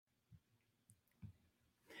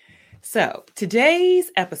So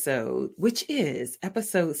today's episode, which is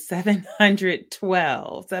episode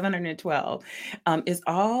 712, is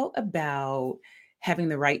all about having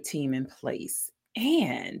the right team in place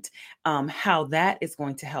and how that is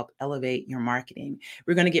going to help elevate your marketing.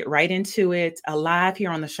 We're going to get right into it live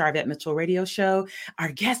here on the Charvette Mitchell Radio Show.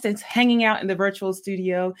 Our guest is hanging out in the virtual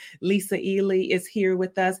studio. Lisa Ealy is here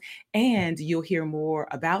with us, and you'll hear more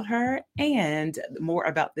about her and more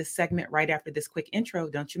about this segment right after this quick intro.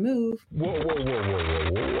 Don't you move. Whoa.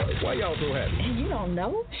 Why y'all so happy? You don't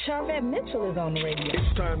know? Charvette Mitchell is on the radio.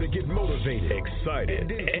 It's time to get motivated,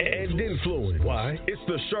 excited, and influenced. Why? It's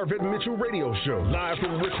the Charvette Mitchell Radio Show, live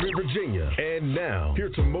from Richmond, Virginia. And now, here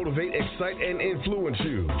to motivate, excite, and influence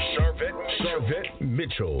you, Charvette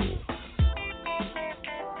Mitchell.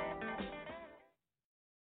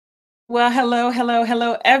 Well,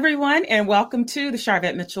 hello, everyone, and welcome to the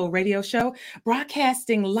Charvette Mitchell Radio Show,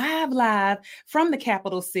 broadcasting live from the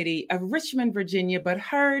capital city of Richmond, Virginia, but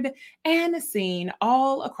heard and seen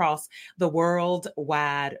all across the World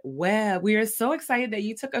Wide Web. We are so excited that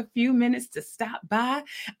you took a few minutes to stop by,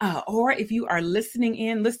 or if you are listening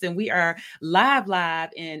in, listen, we are live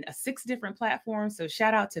in 6 different platforms. So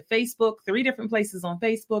shout out to Facebook, 3 different places on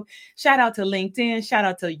Facebook. Shout out to LinkedIn. Shout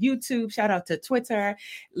out to YouTube. Shout out to Twitter.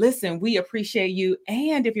 Listen, we appreciate you.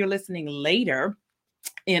 And if you're listening later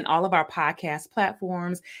in all of our podcast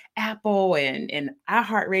platforms, Apple and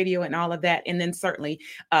iHeartRadio and all of that. And then certainly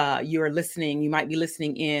you might be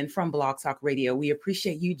listening in from Blog Talk Radio. We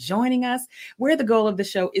appreciate you joining us, where the goal of the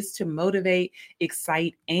show is to motivate,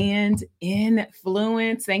 excite, and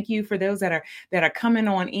influence. Thank you for those that are coming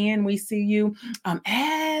on in. We see you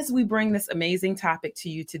as we bring this amazing topic to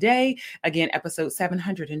you today. Again, episode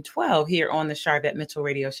 712 here on the Charvette Mitchell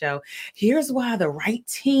Radio Show. Here's why the right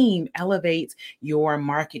team elevates your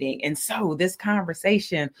marketing. And so this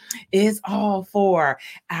conversation is all for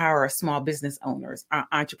our small business owners, our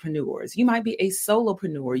entrepreneurs. You might be a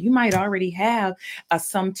solopreneur. You might already have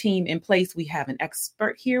some team in place. We have an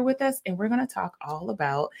expert here with us, and we're going to talk all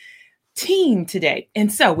about team today.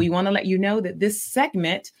 And so we want to let you know that this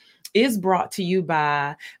segment is brought to you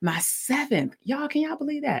by my 7th, can y'all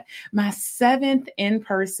believe that? My 7th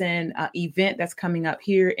in-person event that's coming up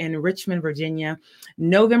here in Richmond, Virginia,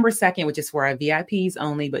 November 2nd, which is for our VIPs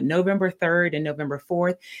only, but November 3rd and November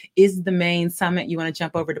 4th is the main summit. You want to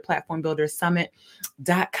jump over to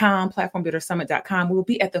platformbuildersummit.com. We'll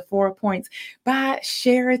be at the 4 Points by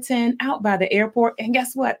Sheraton out by the airport. And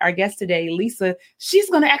guess what? Our guest today, Lisa, she's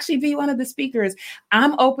going to actually be one of the speakers.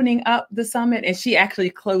 I'm opening up the summit and she actually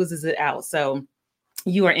closes it out. So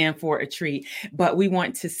you are in for a treat, but we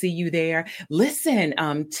want to see you there. Listen,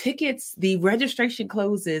 tickets, the registration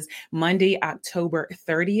closes Monday, October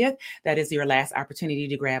 30th. That is your last opportunity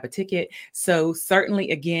to grab a ticket. So certainly,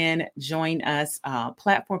 again, join us,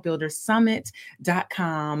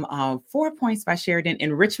 platformbuildersummit.com, 4 Points by Sheridan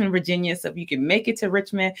in Richmond, Virginia. So if you can make it to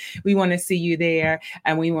Richmond, we want to see you there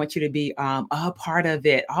and we want you to be a part of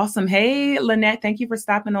it. Awesome. Hey, Lynette, thank you for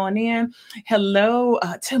stopping on in. Hello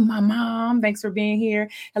to my mom. Thanks for being here.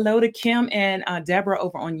 Hello to Kim and Deborah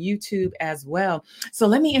over on YouTube as well. So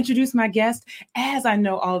let me introduce my guest. As I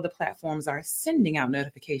know, all of the platforms are sending out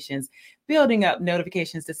notifications, building up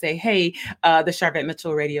notifications to say, hey, the Charvette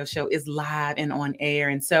Mitchell Radio Show is live and on air.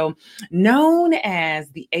 And so known as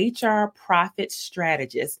the HR Profit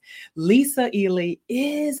Strategist, Lisa Ealy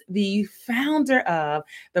is the founder of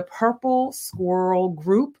the Purple Squirrel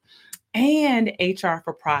Group and HR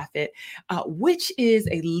for Profit, which is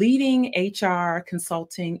a leading HR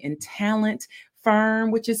consulting and talent firm,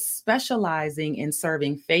 which is specializing in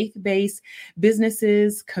serving faith-based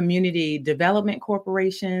businesses, community development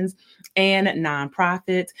corporations, and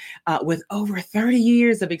nonprofits. With over 30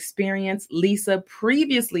 years of experience, Lisa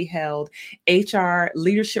previously held HR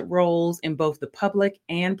leadership roles in both the public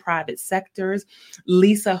and private sectors.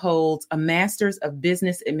 Lisa holds a Master's of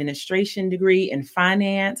Business Administration degree in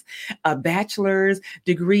finance, a bachelor's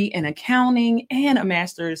degree in accounting, and a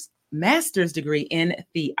master's degree in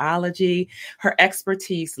theology. Her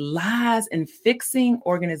expertise lies in fixing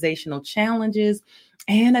organizational challenges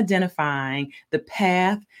and identifying the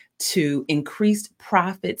path to increased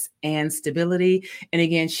profits and stability. And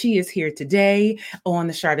again, she is here today on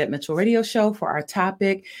the Charvette Mitchell Radio Show for our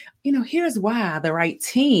topic. Here's why the right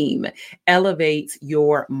team elevates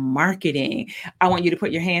your marketing. I want you to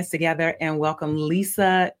put your hands together and welcome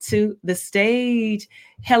Lisa to the stage.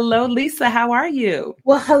 Hello, Lisa. How are you?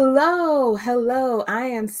 Well, hello. I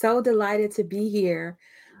am so delighted to be here.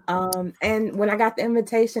 And when I got the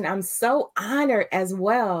invitation, I'm so honored as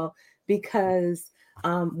well because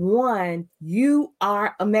one, you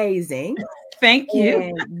are amazing. Thank you.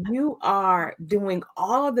 And you are doing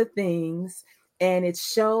all the things, and it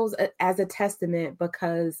shows as a testament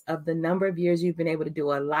because of the number of years you've been able to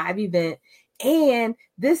do a live event. And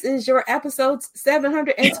this is your episode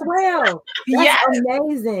 712. That's Yes.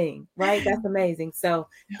 amazing, right? That's amazing. So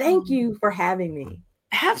thank you for having me.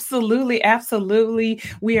 Absolutely. Absolutely.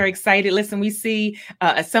 We are excited. Listen, we see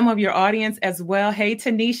some of your audience as well. Hey,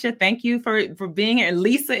 Tanisha, thank you for being here.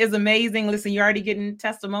 Lisa is amazing. Listen, you're already getting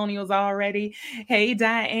testimonials already. Hey,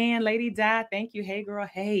 Diane, Lady Di, thank you. Hey, girl.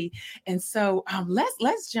 Hey. And so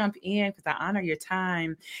let's jump in because I honor your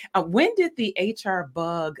time. When did the HR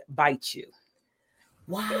bug bite you?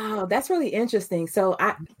 Wow, that's really interesting. So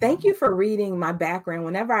I thank you for reading my background.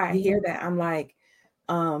 Whenever I hear that, I'm like,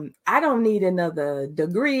 I don't need another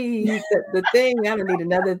degree, the thing, I don't need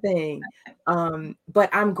another thing. But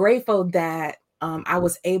I'm grateful that I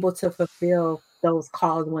was able to fulfill those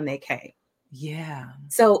calls when they came. Yeah.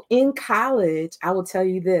 So in college, I will tell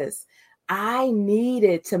you this, I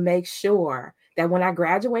needed to make sure that when I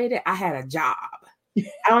graduated, I had a job.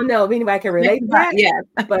 I don't know if anybody can relate to that, Yes.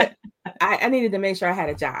 but I needed to make sure I had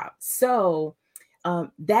a job. So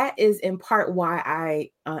that is in part why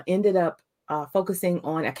I ended up focusing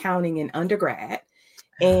on accounting in undergrad,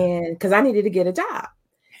 and because I needed to get a job.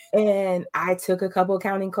 And I took a couple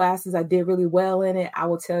accounting classes. I did really well in it. I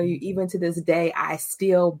will tell you, even to this day, I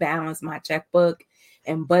still balance my checkbook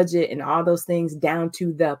and budget and all those things down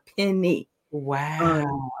to the penny.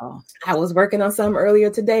 Wow. I was working on some earlier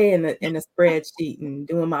today in a spreadsheet and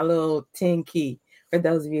doing my little 10 key, for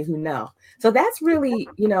those of you who know. So that's really,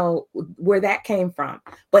 where that came from.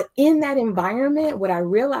 But in that environment, what I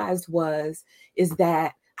realized is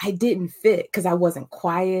that I didn't fit because I wasn't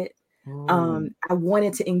quiet. I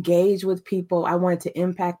wanted to engage with people. I wanted to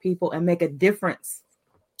impact people and make a difference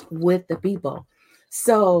with the people.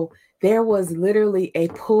 So there was literally a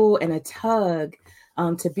pull and a tug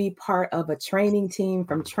to be part of a training team,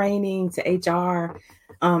 from training to HR.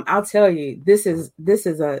 I'll tell you, this is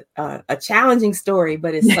a challenging story,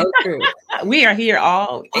 but it's so true. We are here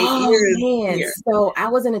all 8 years. Man. Here. So I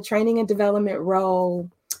was in a training and development role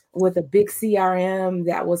with a big CRM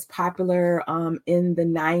that was popular in the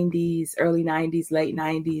 90s, early 90s, late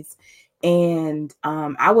 90s. And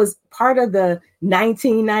I was part of the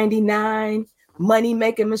 1999 money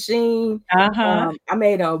making machine. I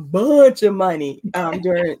made a bunch of money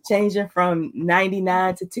during changing from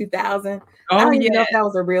 99 to 2000. I don't even know if that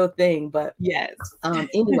was a real thing, but yes.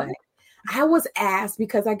 Anyway, I was asked,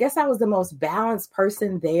 because I guess I was the most balanced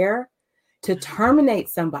person there, to terminate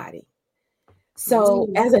somebody.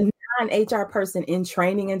 So as a non-HR person in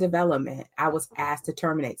training and development, I was asked to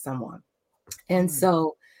terminate someone. And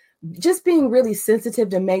so just being really sensitive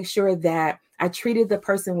to make sure that I treated the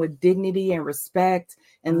person with dignity and respect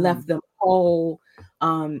and left them whole.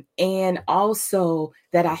 And also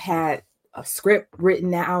that I had a script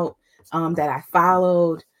written out that I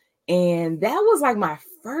followed. And that was like my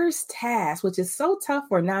first task, which is so tough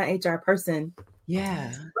for a non-HR person.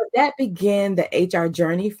 Yeah. But that began the HR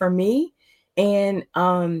journey for me. And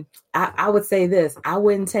I would say this, I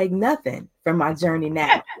wouldn't take nothing from my journey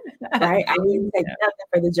now, right? I wouldn't take nothing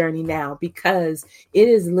for the journey now, because it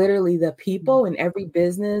is literally the people in every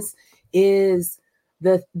business is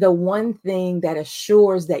the one thing that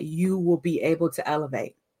assures that you will be able to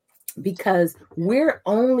elevate, because we're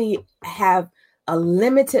only have a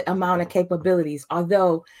limited amount of capabilities.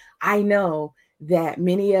 Although I know that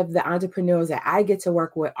many of the entrepreneurs that I get to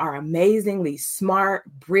work with are amazingly smart,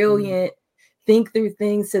 brilliant, think through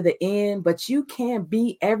things to the end, but you can't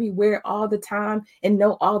be everywhere all the time and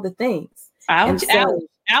know all the things. Ouch,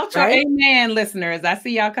 ouch, right? Or amen, listeners. I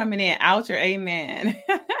see y'all coming in. Ouch or amen.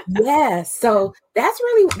 Yes. So that's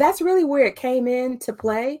really where it came into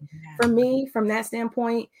play for me from that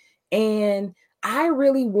standpoint. And I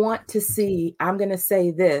really want to see, I'm going to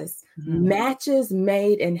say this, matches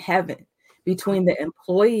made in heaven between the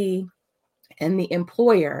employee and the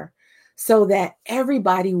employer, so that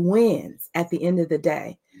everybody wins at the end of the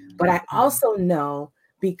day. But I also know,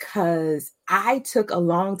 because I took a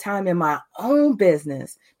long time in my own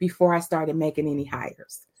business before I started making any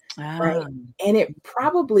hires, right? And it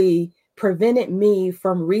probably prevented me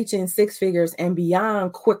from reaching six figures and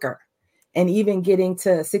beyond quicker, and even getting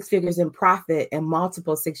to six figures in profit and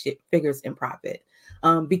multiple six figures in profit,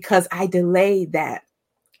 because I delayed that.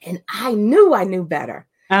 And I knew better.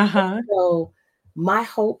 So my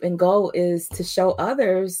hope and goal is to show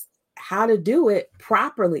others how to do it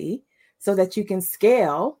properly so that you can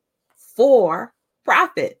scale for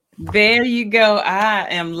profit. There you go. I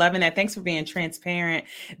am loving that. Thanks for being transparent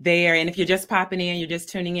there. And if you're just popping in, you're just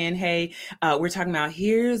tuning in, hey, we're talking about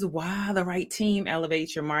here's why the right team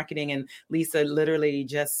elevates your marketing. And Lisa literally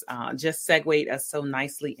just segued us so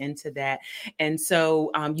nicely into that. And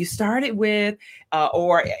so you started with,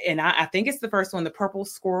 I think it's the first one, the Purple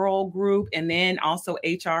Squirrel Group, and then also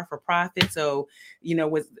HR for Profit. So,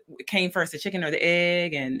 came first, the chicken or the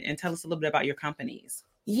egg? And tell us a little bit about your companies.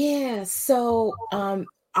 Yeah. So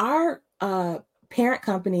our parent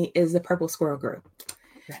company is the Purple Squirrel Group.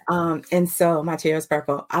 And so my chair is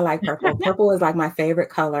purple. I like purple. Purple is like my favorite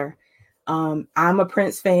color. I'm a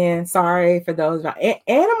Prince fan. Sorry for those, and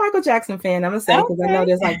a Michael Jackson fan. I'm gonna say, because I know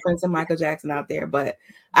there's like Prince and Michael Jackson out there, but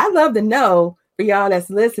I'd love to know for y'all that's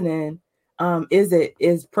listening,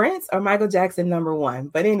 is Prince or Michael Jackson number one?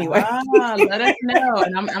 But anyway, let us know.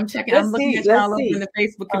 And I'm checking. I'm looking at y'all over in the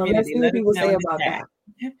Facebook community. Let's see what people say about that.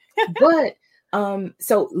 But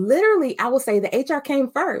so literally, I will say the HR came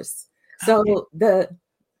first. So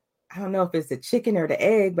I don't know if it's the chicken or the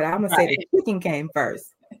egg, but I'm gonna say the chicken came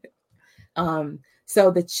first. So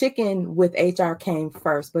the chicken with HR came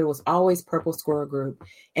first, but it was always Purple Squirrel Group.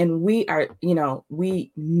 And we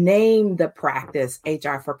named the practice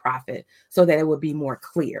HR for Profit so that it would be more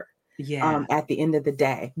clear at the end of the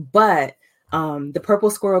day. But the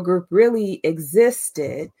Purple Squirrel Group really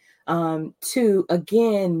existed to,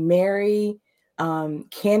 again, marry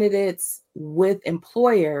candidates with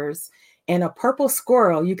employers. And a purple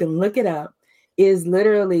squirrel, you can look it up, is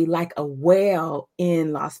literally like a whale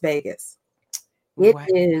in Las Vegas. It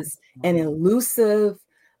is an elusive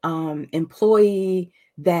employee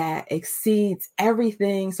that exceeds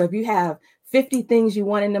everything. So if you have 50 things you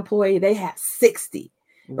want in an employee, they have 60,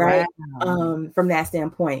 right? From that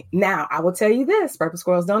standpoint. Now, I will tell you this, purple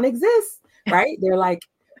squirrels don't exist, right? They're like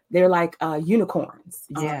unicorns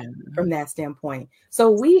from that standpoint.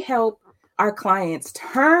 So we help our clients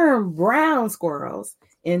turn brown squirrels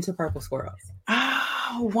into purple squirrels.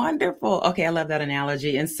 Oh, wonderful. Okay, I love that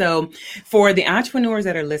analogy. And so for the entrepreneurs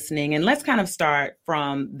that are listening, and let's kind of start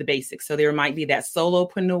from the basics. So there might be that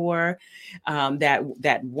solopreneur,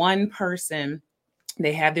 that one person,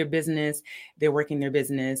 they have their business, they're working their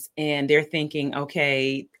business, and they're thinking,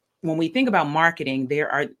 okay, when we think about marketing,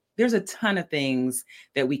 there's a ton of things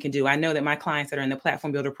that we can do. I know that my clients that are in the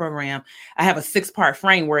Platform Builder program, I have a 6-part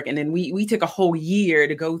framework, and then we took a whole year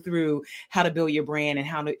to go through how to build your brand and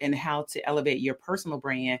how to elevate your personal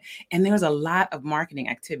brand. And there's a lot of marketing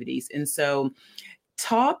activities. And so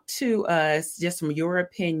talk to us just from your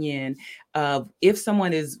opinion of if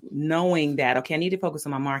someone is knowing that, okay, I need to focus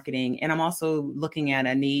on my marketing, and I'm also looking at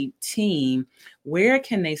a need team, where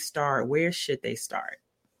can they start? Where should they start?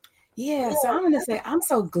 Yeah, so I'm going to say, I'm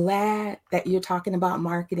so glad that you're talking about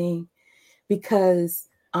marketing, because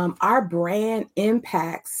our brand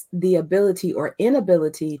impacts the ability or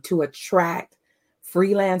inability to attract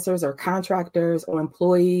freelancers or contractors or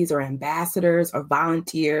employees or ambassadors or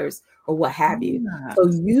volunteers or what have you. So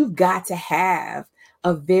you've got to have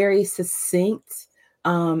a very succinct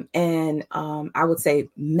and I would say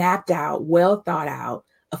mapped out, well thought out,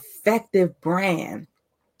 effective brand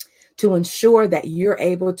to ensure that you're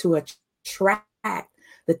able to attract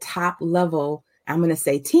the top level, I'm going to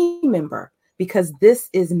say, team member, because this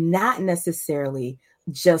is not necessarily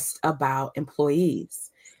just about employees.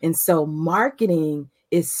 And so marketing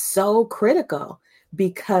is so critical,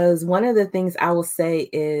 because one of the things I will say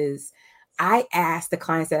is I ask the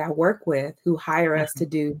clients that I work with who hire us to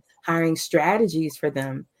do hiring strategies for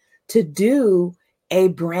them to do a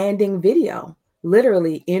branding video,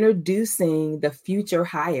 literally introducing the future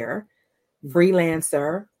hire,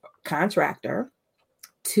 freelancer, contractor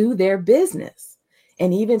to their business,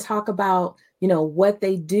 and even talk about, what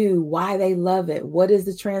they do, why they love it, what is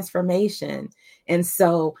the transformation. And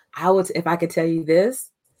so if I could tell you this,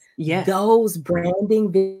 those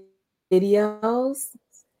branding videos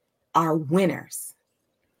are winners.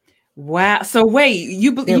 Wow. So wait,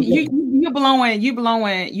 you blowing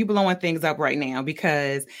things up right now,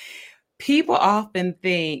 because people often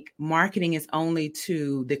think marketing is only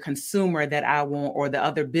to the consumer that I want, or the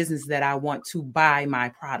other business that I want to buy my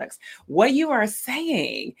products. What you are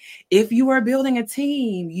saying, if you are building a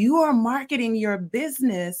team, you are marketing your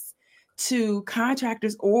business to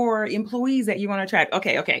contractors or employees that you want to attract.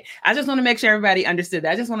 Okay. I just want to make sure everybody understood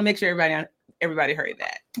that. I just want to make sure everybody heard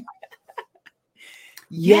that.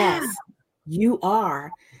 Yes, you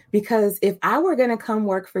are. Because if I were going to come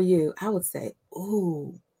work for you, I would say,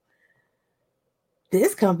 ooh,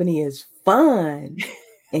 this company is fun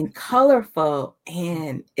and colorful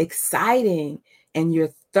and exciting, and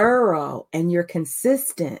you're thorough and you're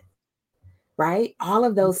consistent, right? All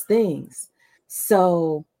of those things.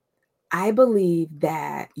 So I believe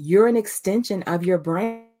that you're an extension of your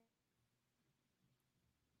brand.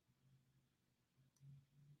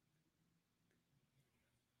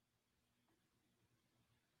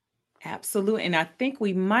 Absolutely. And I think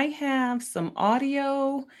we might have some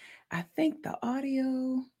audio. I think the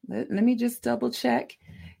audio, let me just double check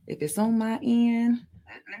if it's on my end.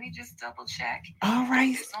 Let me just double check. All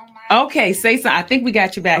right. Okay, say so. I think we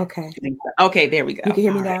got you back. Okay, there we go. You can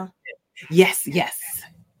hear me now? Yes.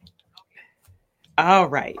 All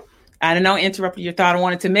right. I don't know, interrupted your thought. I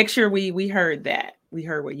wanted to make sure we heard that. We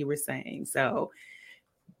heard what you were saying. So,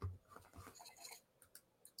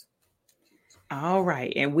 all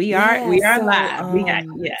right. And we are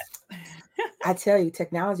live. Yes. I tell you,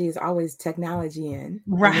 technology is always technology in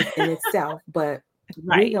itself, but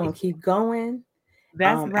right. We're going to keep going.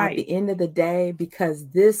 That's right. At the end of the day, because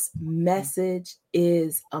this message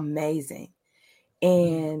is amazing.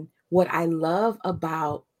 And what I love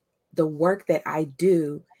about the work that I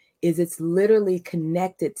do is it's literally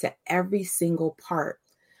connected to every single part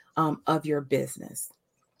of your business.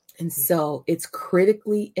 And so it's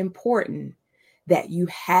critically important that you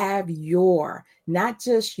have not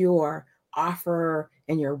just your offer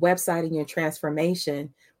and your website and your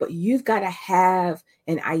transformation, but you've got to have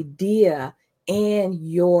an idea and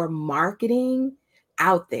your marketing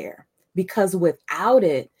out there, because without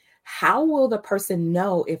it, how will the person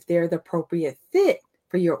know if they're the appropriate fit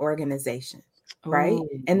for your organization? Right.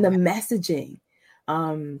 And the messaging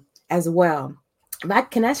as well.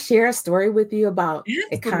 Can I share a story with you about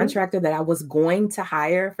a contractor that I was going to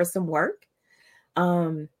hire for some work?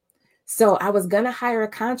 So I was going to hire a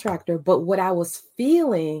contractor, but what I was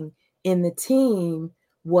feeling in the team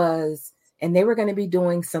was, and they were going to be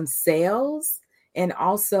doing some sales and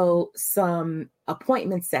also some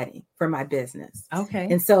appointment setting for my business. Okay.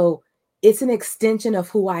 And so it's an extension of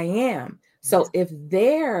who I am. So if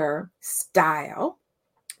their style,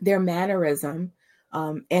 their mannerism,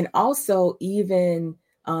 and also even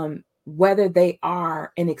whether they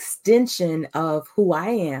are an extension of who I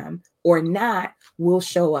am or not will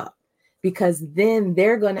show up, because then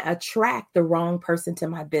they're going to attract the wrong person to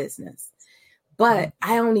my business. But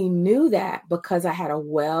I only knew that because I had a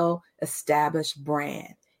well-established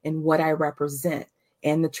brand and what I represent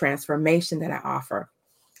and the transformation that I offer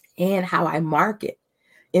and how I market.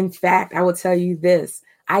 In fact, I will tell you this.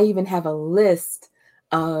 I even have a list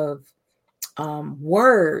of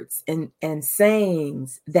words and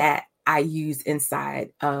sayings that I use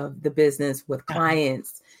inside of the business with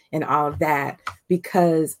clients and all of that,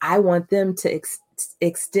 because I want them to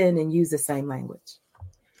extend and use the same language.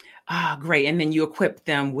 Great. And then you equip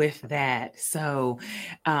them with that. So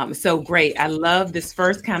great. I love this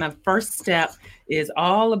first step is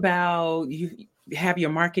all about you have your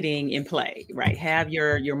marketing in play, right? Have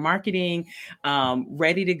your marketing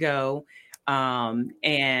ready to go.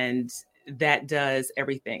 And that does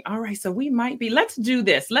everything. All right. So let's do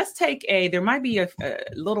this. Let's take there might be a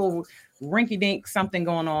little rinky-dink something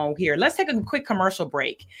going on here. Let's take a quick commercial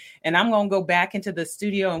break, and I'm going to go back into the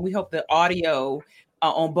studio, and we hope the audio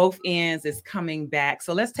on both ends is coming back.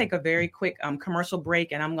 So let's take a very quick commercial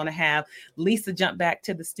break, and I'm going to have Lisa jump back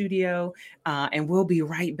to the studio, and we'll be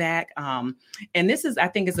right back. And this is, I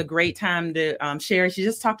think, is a great time to share. She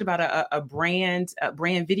just talked about a brand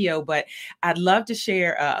video, but I'd love to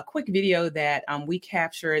share a quick video that we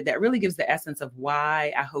captured that really gives the essence of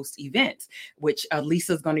why I host events, which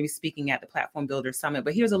Lisa is going to be speaking at the Platform Builder Summit.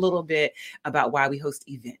 But here's a little bit about why we host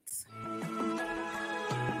events.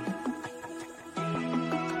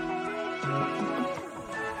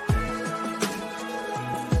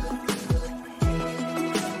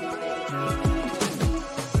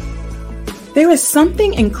 There is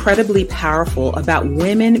something incredibly powerful about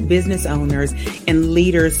women business owners and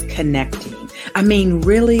leaders connecting. I mean,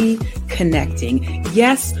 really connecting.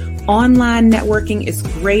 Yes, online networking is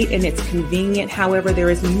great and it's convenient. However, there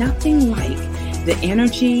is nothing like the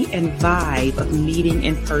energy and vibe of meeting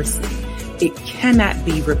in person. It cannot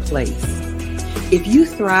be replaced. If you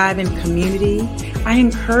thrive in community, I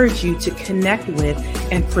encourage you to connect with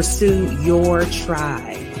and pursue your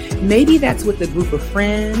tribe. Maybe that's with a group of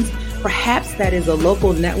friends. Perhaps that is a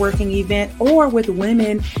local networking event, or with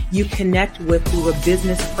women you connect with through a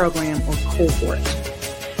business program or cohort.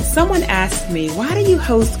 Someone asked me, why do you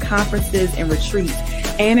host conferences and retreats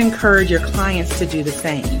and encourage your clients to do the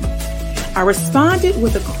same? I responded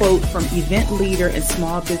with a quote from event leader and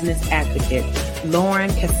small business advocate, Lauren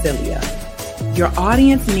Casilia. Your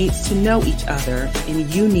audience needs to know each other,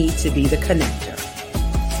 and you need to be the connector.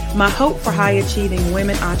 My hope for high-achieving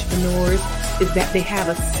women entrepreneurs is that they have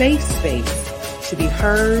a safe space to be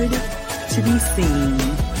heard, to be seen,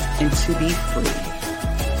 and to be free.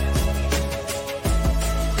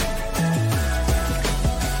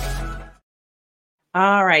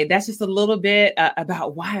 All right, that's just a little bit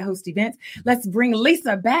about why I host events. Let's bring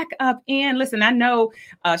Lisa back up in. Listen, I know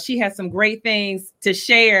she has some great things to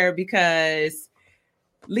share because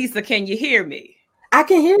Lisa, can you hear me? I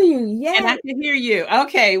can hear you. Yeah. And I can hear you.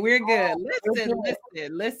 Okay, we're good.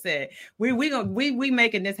 Listen. We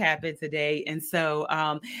making this happen today. And so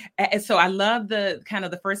I love the kind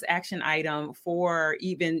of the first action item for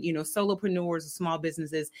even, solopreneurs or small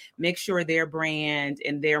businesses. Make sure their brand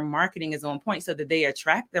and their marketing is on point so that they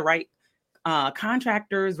attract the right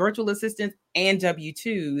contractors, virtual assistants, and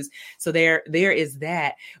W-2s. So there is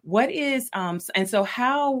that. What is and so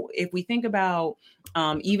how, if we think about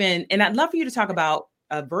even, and I'd love for you to talk about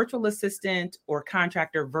a virtual assistant or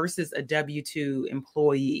contractor versus a W-2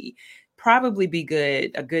 employee, probably be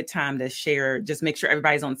a good time to share, just make sure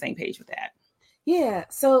everybody's on the same page with that. Yeah.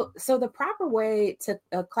 So the proper way to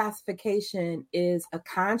classification is a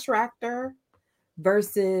contractor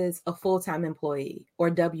versus a full-time employee or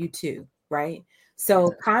W-2, right?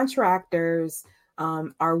 So contractors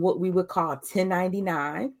are what we would call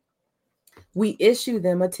 1099. We issue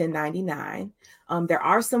them a 1099. There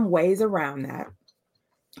are some ways around that,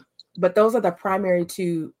 but those are the primary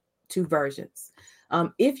two versions.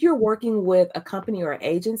 If you're working with a company or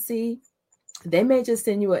agency, they may just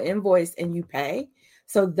send you an invoice and you pay.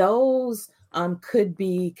 So those could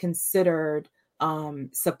be considered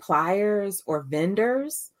suppliers or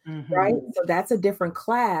vendors, right? So that's a different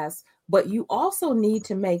class, but you also need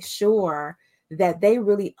to make sure that they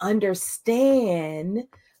really understand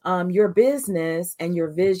your business and your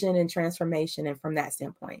vision and transformation, and from that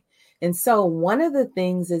standpoint. And so one of the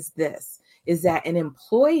things is that an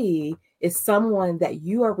employee is someone that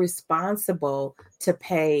you are responsible to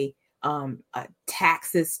pay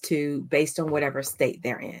taxes to based on whatever state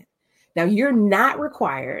they're in. Now, you're not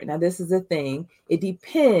required. Now, this is the thing. It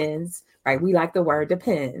depends, right? We like the word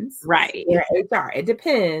depends. Right. HR. It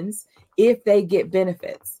depends if they get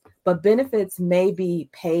benefits. But benefits may be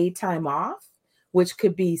paid time off, which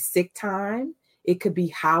could be sick time. It could be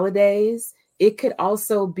holidays. It could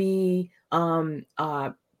also be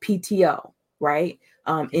PTO, right?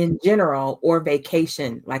 In general, or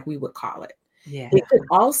vacation, like we would call it. Yeah. It could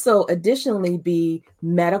also additionally be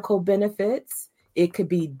medical benefits. It could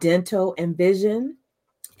be dental and vision,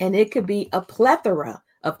 and it could be a plethora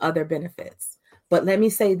of other benefits. But let me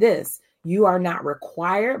say this, you are not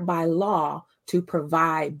required by law to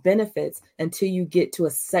provide benefits until you get to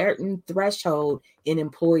a certain threshold in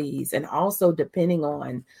employees, and also depending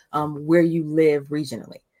on where you live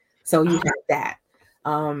regionally. So you have that.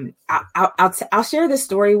 I'll share this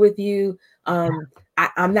story with you.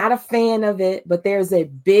 I'm not a fan of it, but there's a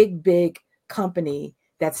big company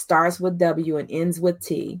that starts with W and ends with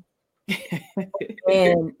T.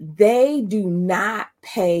 And they do not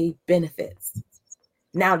pay benefits.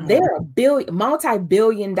 Now, they're a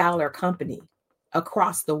multi-billion-dollar company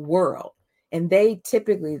across the world, and they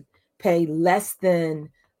typically pay less than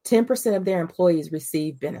 10% of their employees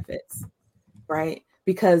receive benefits, right?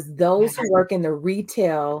 Because those who work in the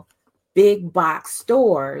retail big box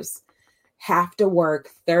stores have to work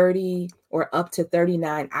 30 or up to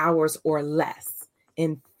 39 hours or less.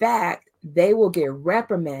 In fact, they will get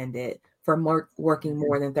reprimanded for working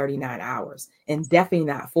more than 39 hours, and definitely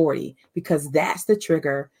not 40, because that's the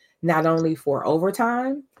trigger not only for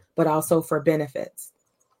overtime, but also for benefits.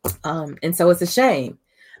 And so it's a shame.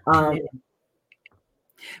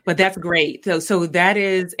 But that's great. So that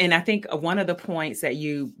is, and I think one of the points that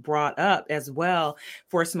you brought up as well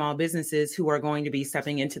for small businesses who are going to be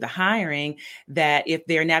stepping into the hiring, that if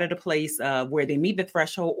they're not at a place where they meet the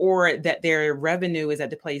threshold, or that their revenue is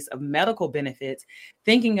at the place of medical benefits,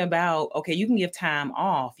 thinking about, okay, you can give time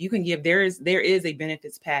off. You can give, there is a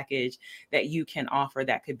benefits package that you can offer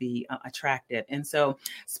that could be attractive. And so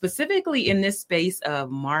specifically in this space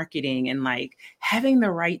of marketing and like having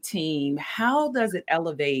the right team, how does it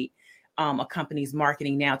elevate a company's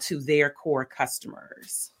marketing now to their core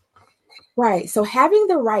customers? Right. So having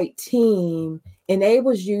the right team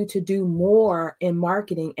enables you to do more in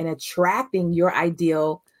marketing and attracting your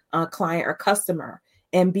ideal client or customer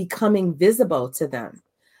and becoming visible to them.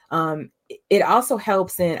 It also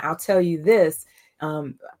helps in, I'll tell you this,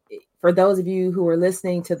 for those of you who are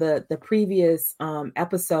listening to the previous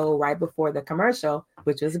episode right before the commercial,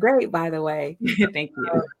 which was great, by the way. Thank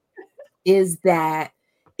you. Is that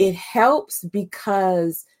it helps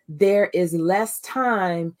because there is less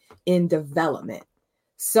time in development.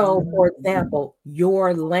 So, for example,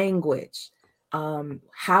 your language,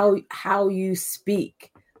 how you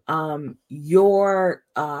speak, your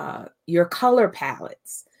color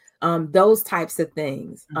palettes, those types of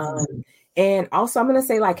things. And also, I'm going to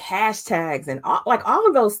say like hashtags and all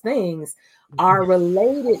of those things are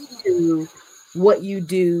related to what you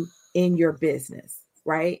do in your business,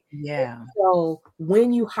 right? Yeah. So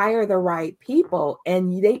when you hire the right people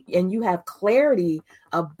and you have clarity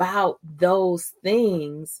about those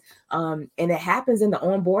things, and it happens in the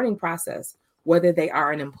onboarding process, whether they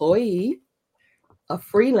are an employee, a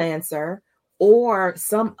freelancer, or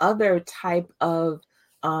some other type of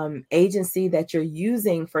agency that you're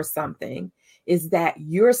using for something, is that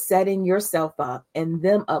you're setting yourself up and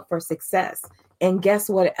them up for success. And guess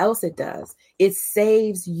what else it does? It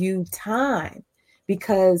saves you time,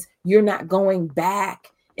 because you're not going back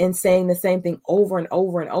and saying the same thing over and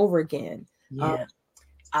over and over again. Yeah.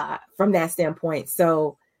 From that standpoint.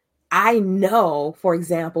 So I know, for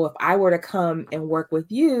example, if I were to come and work with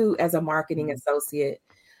you as a marketing associate,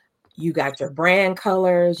 you got your brand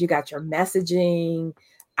colors, you got your messaging.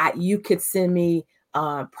 You could send me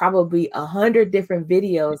probably 100 different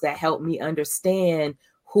videos that help me understand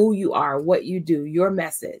who you are, what you do, your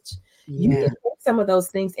message. You can take some of those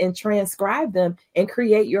things and transcribe them and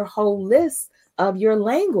create your whole list of your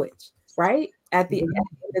language, right? At the end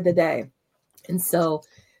of the day. And so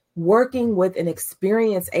working with an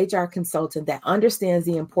experienced HR consultant that understands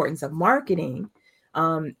the importance of marketing,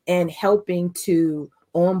 and helping to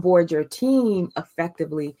onboard your team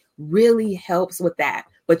effectively really helps with that.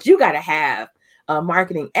 But you got to have a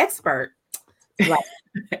marketing expert like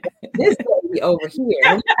this lady over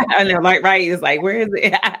here. I know, like, right. It's like, where is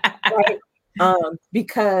it? Right?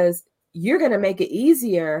 Because you're going to make it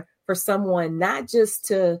easier for someone not just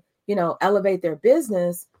to, elevate their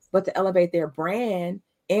business, but to elevate their brand,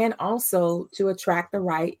 and also to attract the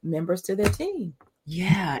right members to their team.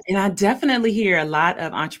 Yeah. And I definitely hear a lot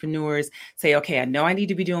of entrepreneurs say, okay, I know I need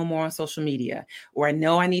to be doing more on social media, or I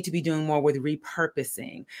know I need to be doing more with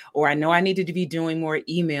repurposing, or I know I needed to be doing more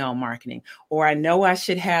email marketing, or I know I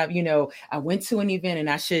should have, I went to an event and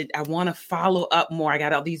I want to follow up more. I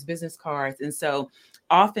got all these business cards. And so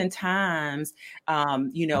oftentimes,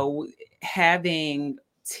 having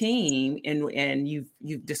team, and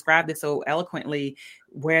you've described it so eloquently,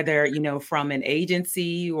 whether from an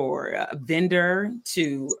agency or a vendor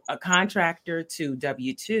to a contractor to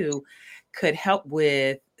W-2, could help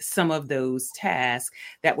with some of those tasks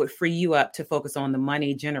that would free you up to focus on the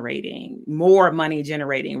revenue generating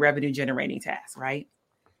tasks, right?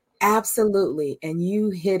 Absolutely. And you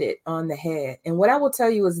hit it on the head. And what I will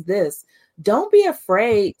tell you is this: don't be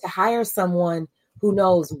afraid to hire someone who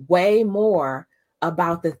knows way more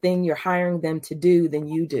about the thing you're hiring them to do than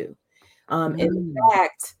you do. In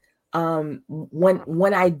fact,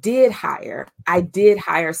 when I did hire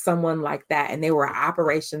someone like that, and they were an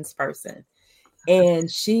operations person,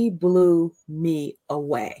 and she blew me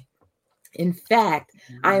away. In fact,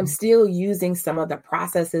 I am still using some of the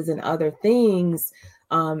processes and other things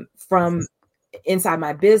from inside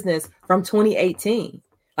my business from 2018.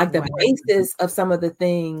 Like the basis of some of the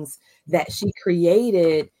things that she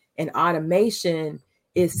created in automation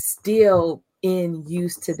is still in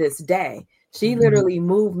use to this day. She literally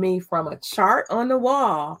moved me from a chart on the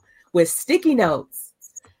wall with sticky notes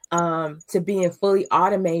to being fully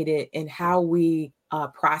automated in how we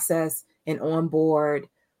process and onboard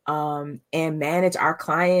and manage our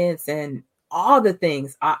clients and all the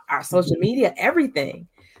things, our social media, everything.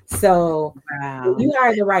 So when you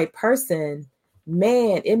hire the right person,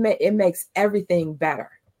 man, it makes everything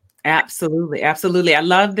better. Absolutely. Absolutely. I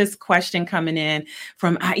love this question coming in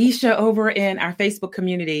from Aisha over in our Facebook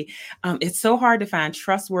community. It's so hard to find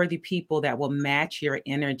trustworthy people that will match your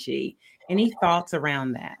energy. Any thoughts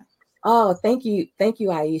around that? Oh, thank you. Thank you,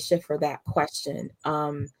 Aisha, for that question.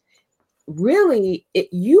 Really,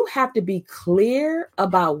 you have to be clear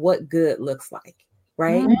about what good looks like,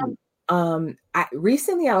 right?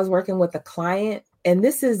 Recently I was working with a client, and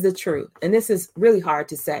this is the truth, and this is really hard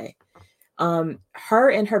to say. Her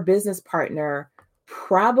and her business partner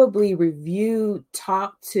probably reviewed,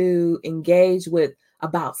 talked to, engaged with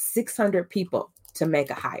about 600 people to make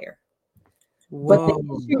a hire. Whoa. But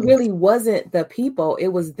the issue really wasn't the people, it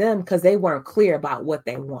was them, because they weren't clear about what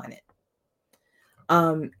they wanted.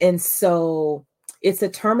 And so it's a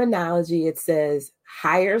terminology. It says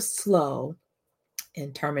hire slow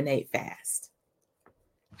and terminate fast.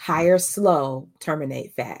 Hire slow,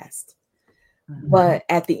 terminate fast. But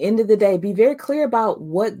at the end of the day, be very clear about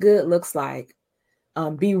what good looks like.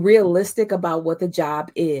 Be realistic about what the job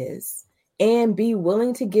is, and be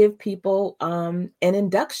willing to give people an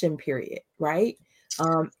induction period, right?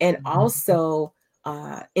 And also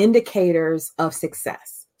indicators of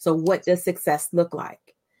success. So what does success look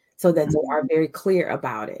like? So that they are very clear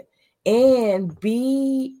about it. And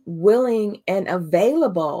be willing and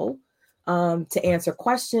available to answer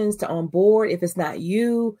questions, to onboard. If it's not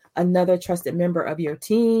you, another trusted member of your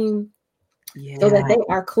team, so that they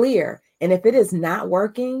are clear. And if it is not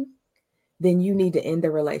working, then you need to end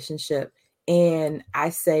the relationship. And I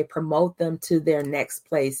say promote them to their next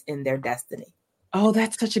place in their destiny. Oh,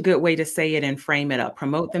 that's such a good way to say it and frame it up.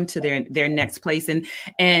 Promote them to their next place. And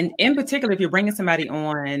in particular, if you're bringing somebody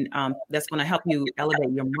on that's going to help you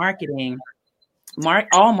elevate your marketing,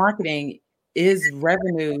 all marketing is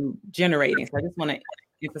revenue generating. So I just want to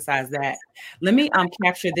emphasize that. Let me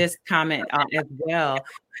capture this comment as well.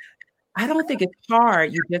 I don't think it's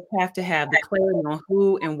hard. You just have to have the clarity on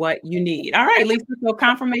who and what you need. All right, Lisa. So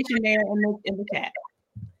confirmation there in the chat.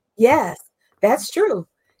 Yes, that's true.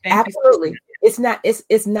 Absolutely.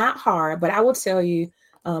 It's not hard, but I will tell you,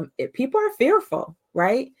 if people are fearful,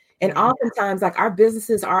 right? And oftentimes, like, our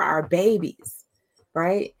businesses are our babies,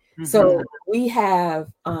 right? Mm-hmm. So we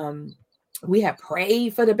have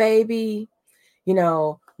prayed for the baby,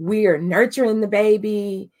 we are nurturing the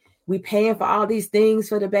baby. We paying for all these things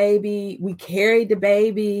for the baby. We carried the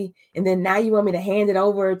baby. And then now you want me to hand it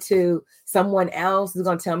over to someone else who's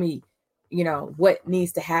going to tell me, what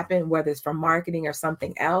needs to happen, whether it's from marketing or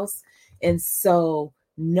something else. And so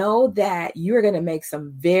know that you're going to make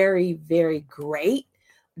some very, very great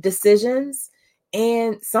decisions.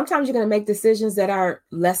 And sometimes you're going to make decisions that are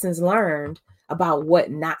lessons learned about what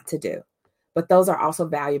not to do. But those are also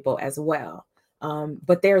valuable as well.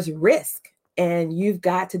 But there's risk. And you've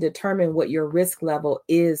got to determine what your risk level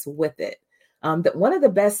is with it. One of the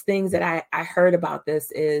best things that I heard about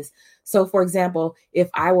this is, so for example, if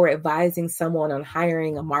I were advising someone on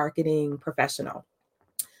hiring a marketing professional,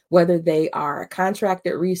 whether they are a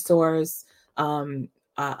contracted resource,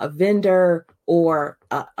 a vendor, or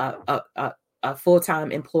a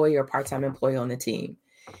full-time employee or part-time employee on the team,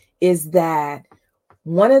 is that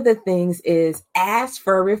one of the things is ask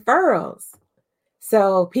for referrals.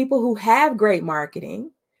 So people who have great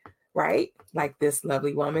marketing, right? Like this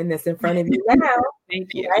lovely woman that's in front of you now.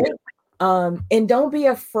 Thank you. Right? And don't be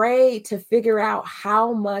afraid to figure out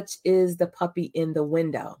how much is the puppy in the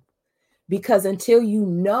window, because until you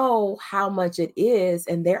know how much it is,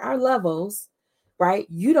 and there are levels, right?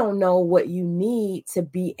 You don't know what you need to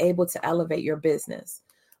be able to elevate your business.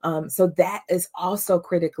 So that is also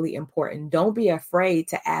critically important. Don't be afraid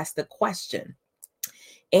to ask the question.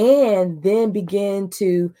 And then begin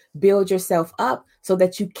to build yourself up so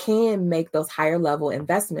that you can make those higher level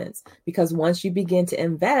investments. Because once you begin to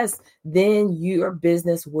invest, then your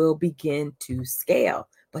business will begin to scale.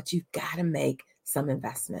 But you've got to make some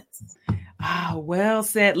investments. Oh, well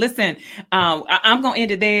said. Listen, I'm going to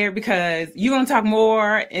end it there because you're going to talk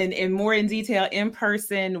more and more in detail in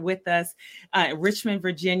person with us in Richmond,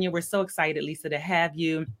 Virginia. We're so excited, Lisa, to have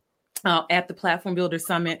you at the Platform Builder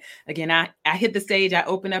Summit. Again, I hit the stage, I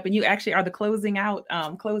open up, and you actually are the closing out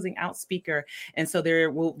speaker. And so they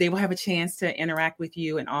will have a chance to interact with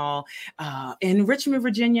you and all in Richmond,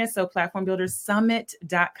 Virginia. So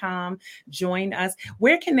platformbuildersummit.com. Join us.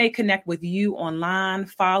 Where can they connect with you online,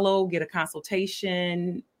 follow, get a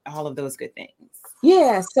consultation, all of those good things?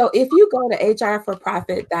 Yeah. So if you go to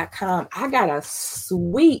hrforprofit.com, I got a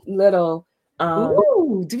sweet little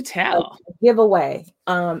ooh, do tell. Giveaway.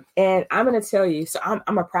 And I'm going to tell you, so I'm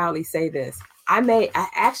going to proudly say this. I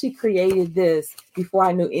actually created this before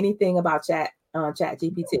I knew anything about Chat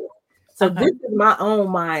GPT. So this is my own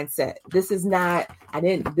mindset. This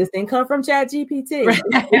didn't come from Chat GPT. This is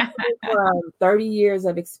from 30 years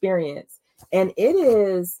of experience. And it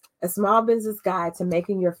is a small business guide to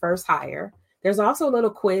making your first hire. There's also a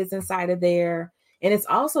little quiz inside of there. And it's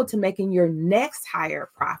also to making your next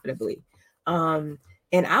hire profitably.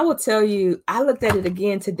 And I will tell you, I looked at it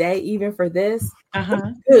again today, even for this.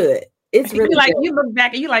 It's good. It's really like good. You look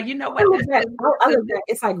back and you're like, you know what? I look back.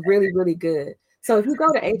 It's like really, really good. So if you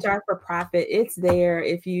go to HR for Profit, it's there.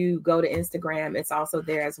 If you go to Instagram, it's also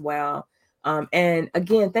there as well. And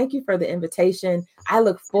again, thank you for the invitation. I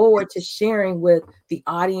look forward to sharing with the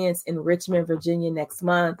audience in Richmond, Virginia next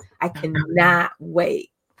month. I cannot wait.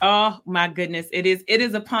 Oh my goodness. It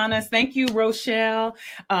is upon us. Thank you, Rochelle.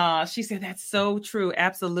 She said that's so true.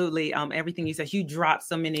 Absolutely. Everything you said, you dropped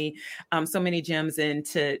so many gems in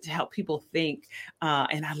to help people think.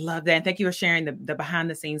 And I love that. And thank you for sharing the behind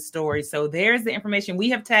the scenes story. So there's the information we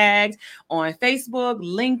have tagged on Facebook,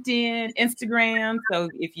 LinkedIn, Instagram. So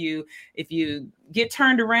if you get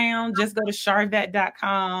turned around, just go to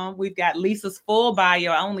charvette.com. We've got Lisa's full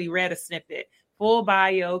bio. I only read a snippet. Full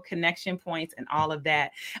bio, connection points, and all of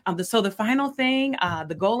that. So the final thing,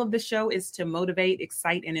 the goal of the show is to motivate,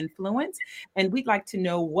 excite, and influence. And we'd like to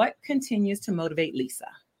know what continues to motivate Lisa.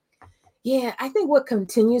 Yeah, I think what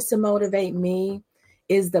continues to motivate me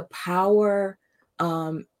is the power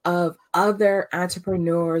of other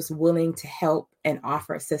entrepreneurs willing to help and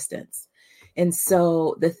offer assistance. And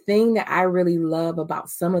so the thing that I really love about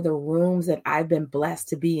some of the rooms that I've been blessed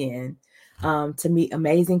to be in, to meet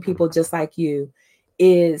amazing people just like you,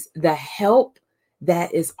 is the help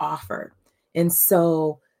that is offered. And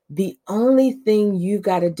so the only thing you've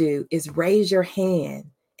got to do is raise your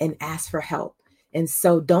hand and ask for help. And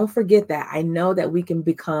so don't forget that. I know that we can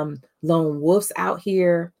become lone wolves out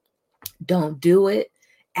here. Don't do it.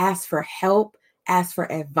 Ask for help, ask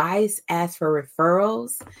for advice, ask for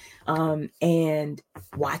referrals, and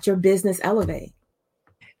watch your business elevate.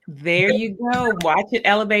 There you go. Watch it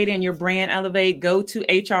elevate and your brand elevate. Go to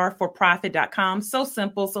hrforprofit.com. So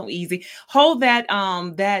simple, so easy. Hold that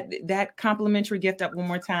that complimentary gift up one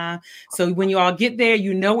more time. So when you all get there,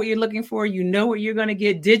 you know what you're looking for. You know what you're going to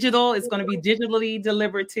get. Digital. It's going to be digitally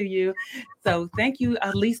delivered to you. So thank you,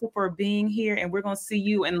 Lisa, for being here. And we're going to see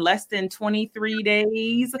you in less than 22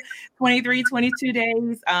 days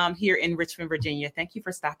here in Richmond, Virginia. Thank you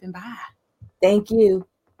for stopping by. Thank you.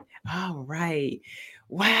 All right.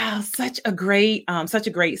 Wow, such a great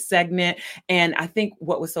segment. And I think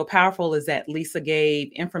what was so powerful is that Lisa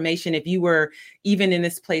gave information. If you were even in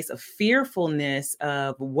this place of fearfulness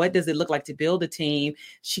of what does it look like to build a team,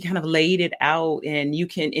 she kind of laid it out, and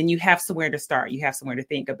you have somewhere to start. You have somewhere to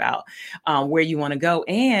think about where you want to go,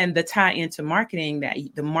 and the tie into marketing, that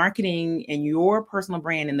the marketing and your personal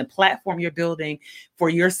brand and the platform you're building for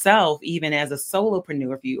yourself, even as a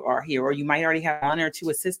solopreneur, if you are here, or you might already have one or two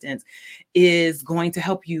assistants, is going to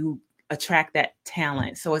help you attract that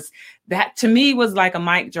talent. So it's that, to me, was like a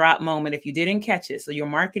mic drop moment if you didn't catch it. So your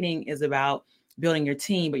marketing is about building your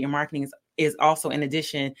team, but your marketing is also in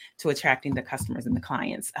addition to attracting the customers and the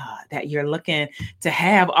clients that you're looking to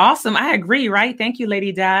have. Awesome. I agree, right? Thank you,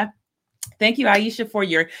 Lady Di. Thank you, Aisha, for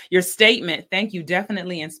your statement. Thank you.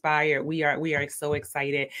 Definitely inspired. We are so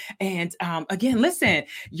excited. And again, listen,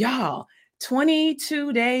 y'all,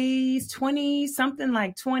 22 days, 22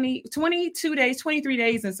 days, 23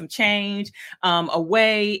 days and some change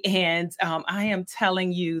away. And I am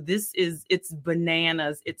telling you, it's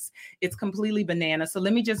bananas. It's completely bananas. So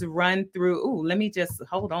let me just run through. Let me just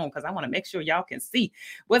hold on, because I want to make sure y'all can see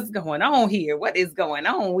what's going on here. What is going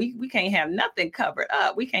on? We can't have nothing covered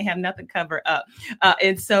up.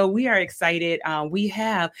 And so we are excited. We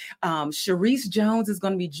have Sharice Jones is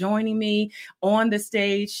going to be joining me on the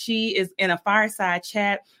stage. She is in a fireside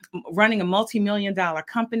chat running a multi-million-dollar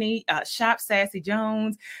company, Shop Sassy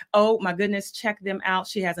Jones. Oh my goodness, check them out.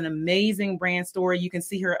 She has an amazing brand story. You can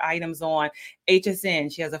see her items on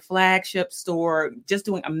HSN. She has a flagship store, just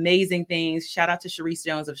doing amazing things. Shout out to Sharice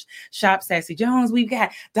Jones of Shop Sassy Jones. We've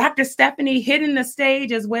got Dr. Stephanie hitting the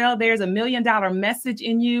stage as well. There's $1 million message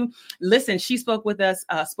in you. Listen, she spoke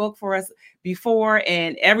for us before,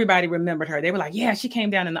 and everybody remembered her. They were like, yeah, she came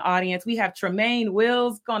down in the audience. We have Tremaine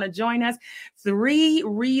Wills going to join us. 3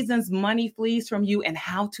 reasons money flees from you and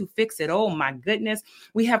how to fix it. Oh my goodness.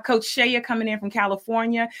 We have Coach Shaya coming in from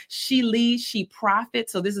California. She leads, she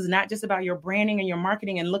profits. So this is not just about your branding and your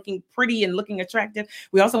marketing and looking pretty and looking attractive.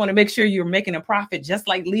 We also want to make sure you're making a profit, just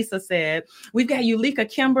like Lisa said. We've got Yulika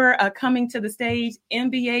Kimber coming to the stage,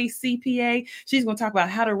 MBA, CPA. She's going to talk about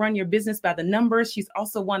how to run your business by the numbers. She's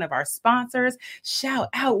also one of our sponsors. Shout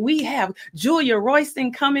out. We have Julia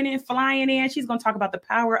Royston coming in, flying in. She's going to talk about the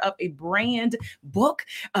power of a brand book.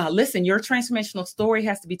 Listen, your transformational story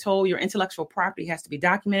has to be told. Your intellectual property has to be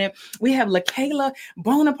documented. We have LaKayla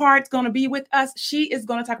Bonaparte going to be with us. She is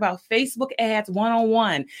going to talk about Facebook ads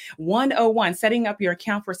 101, setting up your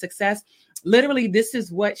account for success. Literally, this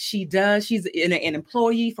is what she does. She's an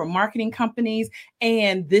employee for marketing companies,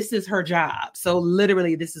 and this is her job. So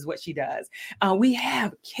literally, this is what she does. We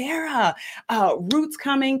have Kara, Roots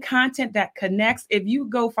coming, content that connects. If you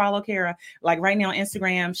go follow Kara, like right now on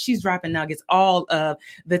Instagram, she's dropping nuggets all of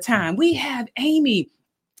the time. We have Amy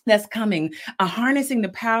that's coming, harnessing the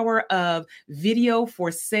power of video for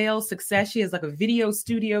sales success. She has like a video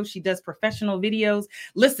studio. She does professional videos.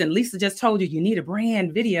 Listen, Lisa just told you need a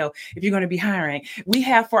brand video if you're going to be hiring. We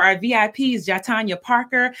have for our VIPs, Jatanya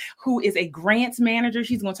Parker, who is a grants manager.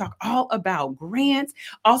 She's going to talk all about grants.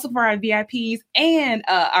 Also for our VIPs and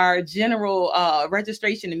our general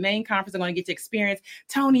registration and main conference, I'm going to get to experience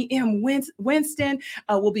Tony M. Winston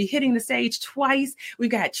will be hitting the stage twice. We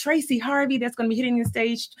got Tracy Harvey that's going to be hitting the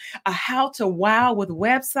stage how to wow with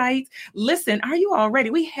websites. Listen, are you all ready?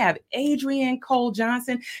 We have Adrienne Cole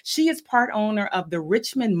Johnson. She is part owner of the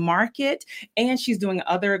Richmond Market, and she's doing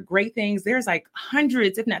other great things. There's like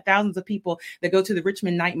hundreds, if not thousands of people that go to the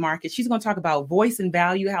Richmond Night Market. She's going to talk about voice and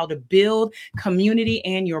value, how to build community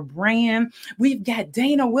and your brand. We've got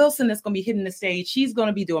Dana Wilson that's going to be hitting the stage. She's going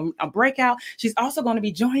to be doing a breakout. She's also going to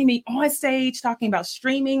be joining me on stage talking about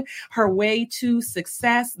streaming her way to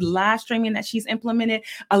success, live streaming that she's implemented.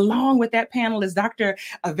 Along with that panel is Dr.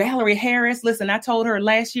 Valerie Harris. Listen, I told her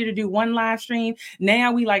last year to do one live stream.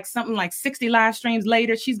 Now we like something like 60 live streams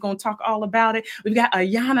later. She's going to talk all about it. We've got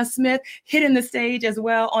Ayanna Smith hitting the stage as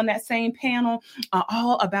well on that same panel,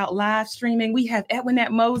 all about live streaming. We have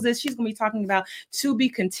Edwinette Moses. She's going to be talking about to be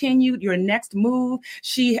continued, your next move.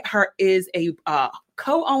 She is a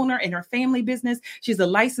co-owner in her family business. She's a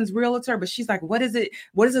licensed realtor, but she's like, what does it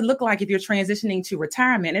look like if you're transitioning to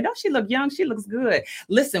retirement? And don't she look young? She looks good.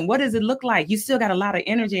 Listen, what does it look like? You still got a lot of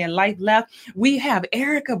energy and life left. We have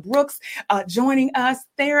Erica Brooks joining us,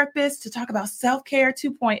 therapist, to talk about self-care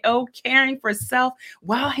 2.0, caring for self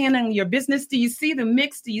while handling your business. Do you see the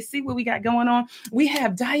mix? Do you see what we got going on? We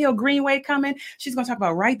have Dio Greenway coming. She's going to talk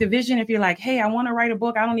about write the vision. If you're like, hey, I want to write a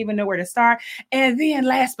book, I don't even know where to start. And then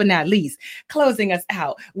last but not least, closing us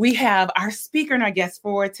out, we have our speaker and our guest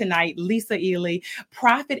for tonight, Lisa Ealy,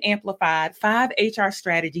 Profit Amplified, 5 HR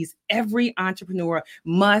strategies every entrepreneur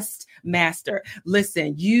must master.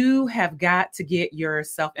 Listen, you have got to get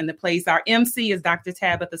yourself in the place. Our MC is Dr.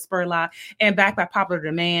 Tabitha Spurlock, and back by popular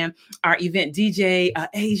demand, our event DJ,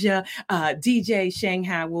 Asia, DJ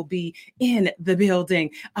Shanghai will be in the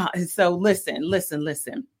building. And so listen.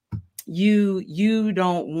 You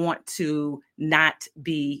don't want to not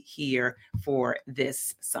be here for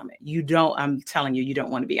this summit. I'm telling you, you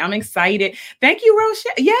don't want to be. I'm excited. Thank you,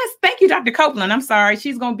 Rochelle. Yes, thank you, Dr. Copeland. I'm sorry.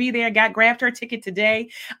 She's going to be there. Grabbed her ticket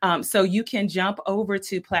today. So you can jump over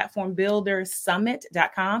to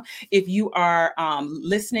platformbuildersummit.com. If you are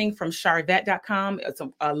listening from charvette.com, it's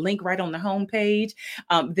a link right on the homepage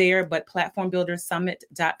there, but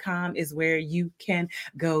platformbuildersummit.com is where you can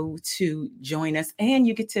go to join us, and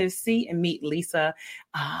you get to see and meet Lisa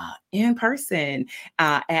in person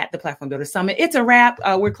at the Platform Builder Summit. It's a wrap.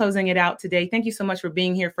 We're closing it out today. Thank you so much for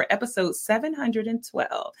being here for episode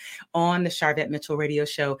 712 on the Charvette Mitchell Radio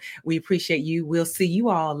Show. We appreciate you. We'll see you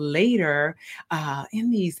all later in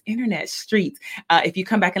these internet streets. If you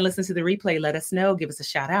come back and listen to the replay, let us know. Give us a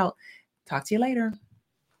shout out. Talk to you later.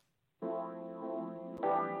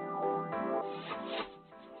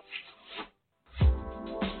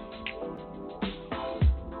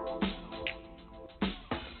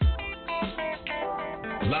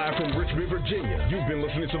 Live from Richmond, Virginia, you've been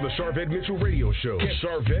listening to the Charvette Mitchell Radio Show. Get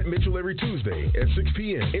Charvette Mitchell every Tuesday at 6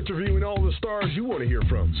 p.m., interviewing all the stars you want to hear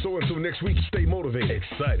from. So until next week, stay motivated,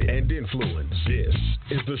 excited, and influenced. This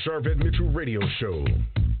is the Charvette Mitchell Radio Show.